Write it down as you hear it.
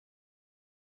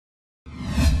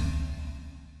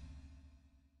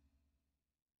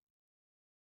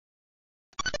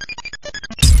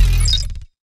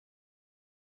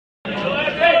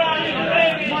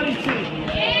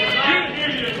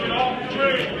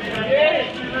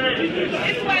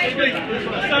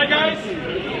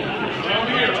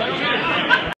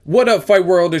What up, Fight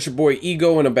World? It's your boy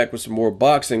Ego, and I'm back with some more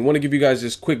boxing. Want to give you guys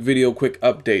this quick video, quick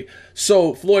update.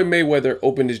 So, Floyd Mayweather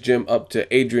opened his gym up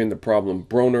to Adrian the Problem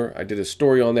Broner. I did a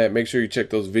story on that. Make sure you check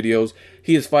those videos.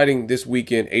 He is fighting this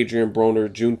weekend, Adrian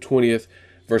Broner, June 20th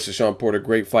versus Sean Porter.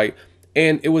 Great fight.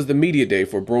 And it was the media day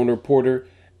for Broner, Porter,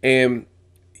 and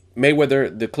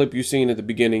Mayweather. The clip you seen at the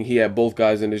beginning, he had both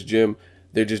guys in his gym.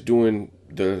 They're just doing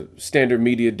the standard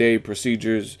media day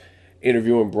procedures,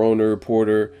 interviewing Broner,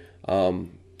 Porter.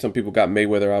 Some people got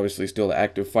Mayweather, obviously still the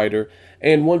active fighter.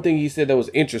 And one thing he said that was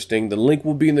interesting, the link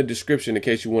will be in the description in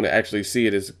case you want to actually see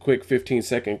it. It's a quick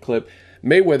 15-second clip.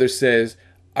 Mayweather says,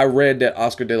 I read that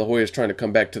Oscar De La Hoya is trying to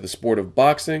come back to the sport of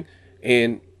boxing,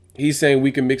 and he's saying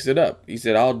we can mix it up. He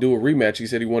said, I'll do a rematch. He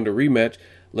said he wanted a rematch.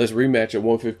 Let's rematch at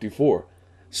 154.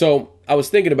 So I was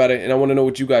thinking about it, and I want to know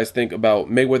what you guys think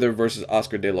about Mayweather versus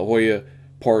Oscar De La Hoya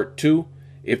Part 2.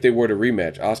 If they were to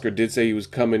rematch. Oscar did say he was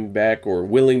coming back or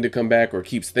willing to come back or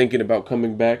keeps thinking about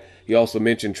coming back. He also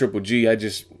mentioned Triple G. I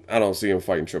don't see him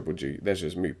fighting Triple G. That's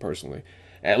just me personally.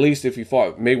 At least if he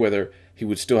fought Mayweather, he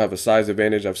would still have a size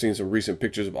advantage. I've seen some recent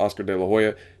pictures of Oscar De La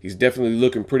Hoya. He's definitely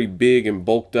looking pretty big and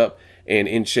bulked up and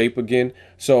in shape again.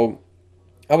 So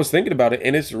I was thinking about it,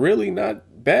 and it's really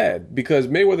not bad because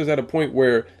Mayweather's at a point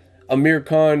where Amir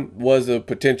Khan was a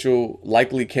potential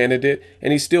likely candidate,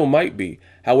 and he still might be.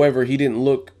 However, he didn't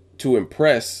look to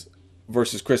impress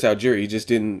versus Chris Algieri. He just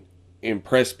didn't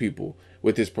impress people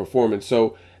with his performance.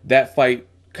 So that fight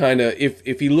kind of,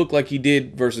 if he looked like he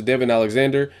did versus Devin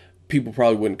Alexander, people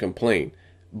probably wouldn't complain.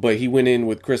 But he went in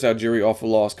with Chris Algieri off a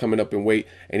loss, coming up in weight,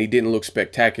 and he didn't look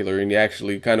spectacular, and he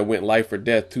actually kind of went life or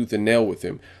death, tooth and nail with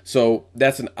him. So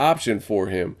that's an option for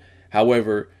him.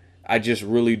 However, I just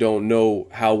really don't know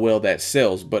how well that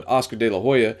sells. But Oscar De La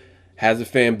Hoya has a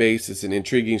fan base. It's an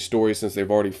intriguing story since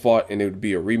they've already fought, and it would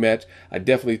be a rematch. I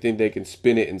definitely think they can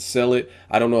spin it and sell it.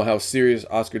 I don't know how serious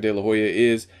Oscar De La Hoya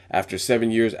is after 7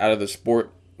 years out of the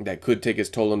sport. That could take its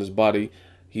toll on his body.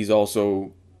 He's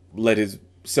also let his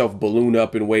self balloon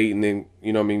up in weight, and then,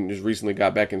 you know what I mean, just recently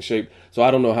got back in shape. So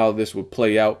I don't know how this would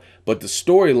play out. But the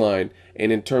storyline,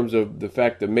 and in terms of the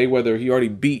fact that Mayweather, he already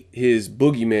beat his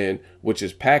boogeyman, which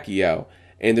is Pacquiao,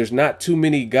 and there's not too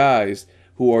many guys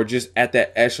who are just at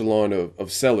that echelon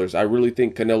of sellers. I really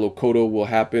think Canelo Cotto will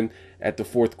happen at the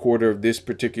fourth quarter of this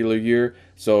particular year.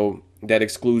 So that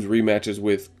excludes rematches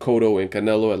with Cotto and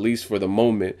Canelo, at least for the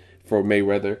moment, for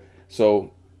Mayweather.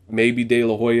 So maybe De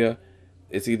La Hoya.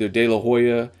 It's either De La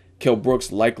Hoya, Kell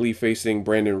Brooks likely facing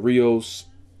Brandon Rios,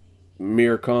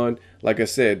 Amir Khan. Like I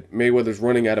said, Mayweather's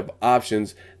running out of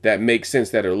options that make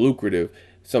sense, that are lucrative.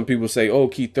 Some people say, oh,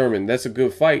 Keith Thurman, that's a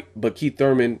good fight. But Keith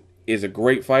Thurman is a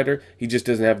great fighter. He just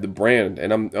doesn't have the brand.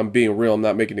 And I'm being real. I'm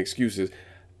not making excuses.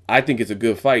 I think it's a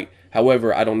good fight.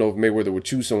 However, I don't know if Mayweather would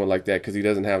choose someone like that because he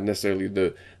doesn't have necessarily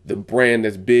the brand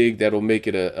that's big that'll make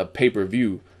it a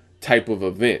pay-per-view type of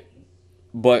event.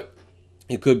 But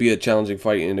it could be a challenging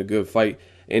fight and a good fight.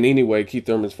 And anyway, Keith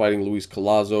Thurman's fighting Luis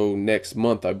Collazo next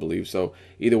month, I believe. So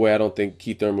either way, I don't think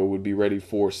Keith Thurman would be ready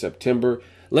for September.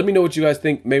 Let me know what you guys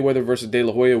think. Mayweather versus De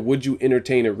La Hoya. Would you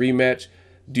entertain a rematch?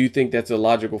 Do you think that's a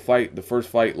logical fight? The first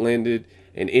fight landed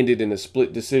and ended in a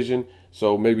split decision.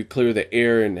 So maybe clear the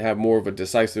air and have more of a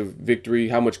decisive victory.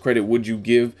 How much credit would you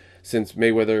give since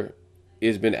Mayweather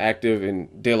has been active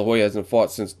and De La Hoya hasn't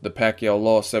fought since the Pacquiao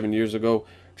loss 7 years ago?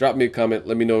 Drop me a comment.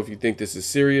 Let me know if you think this is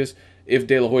serious. If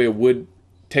De La Hoya would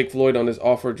take Floyd on this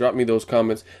offer, drop me those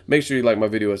comments. Make sure you like my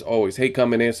video as always. Hate,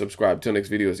 comment, and subscribe. Till next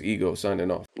video, is Ego signing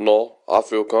off. No, I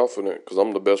feel confident because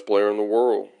I'm the best player in the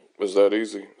world. It's that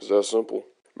easy. It's that simple.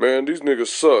 Man, these niggas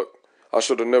suck. I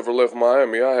should have never left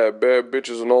Miami. I had bad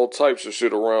bitches and all types of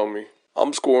shit around me.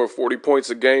 I'm scoring 40 points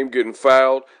a game, getting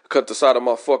fouled, cut the side of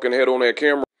my fucking head on that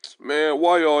camera. Man,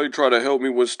 why y'all try to help me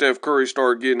when Steph Curry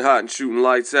started getting hot and shooting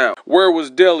lights out? Where was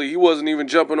Deli? He wasn't even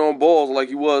jumping on balls like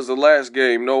he was the last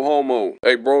game. No homo.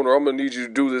 Hey, Broner, I'm gonna need you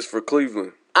to do this for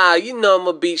Cleveland. You know I'm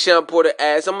gonna beat Sean Porter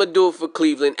ass. I'm gonna do it for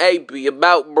Cleveland. Hey, be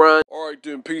about, bruh. Alright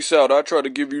then, peace out. I try to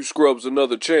give you scrubs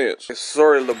another chance.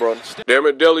 Sorry, LeBron. Damn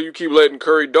it, Deli, you keep letting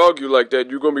Curry dog you like that.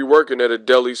 You're gonna be working at a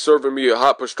deli serving me a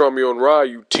hot pastrami on rye,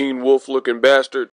 you teen wolf looking bastard.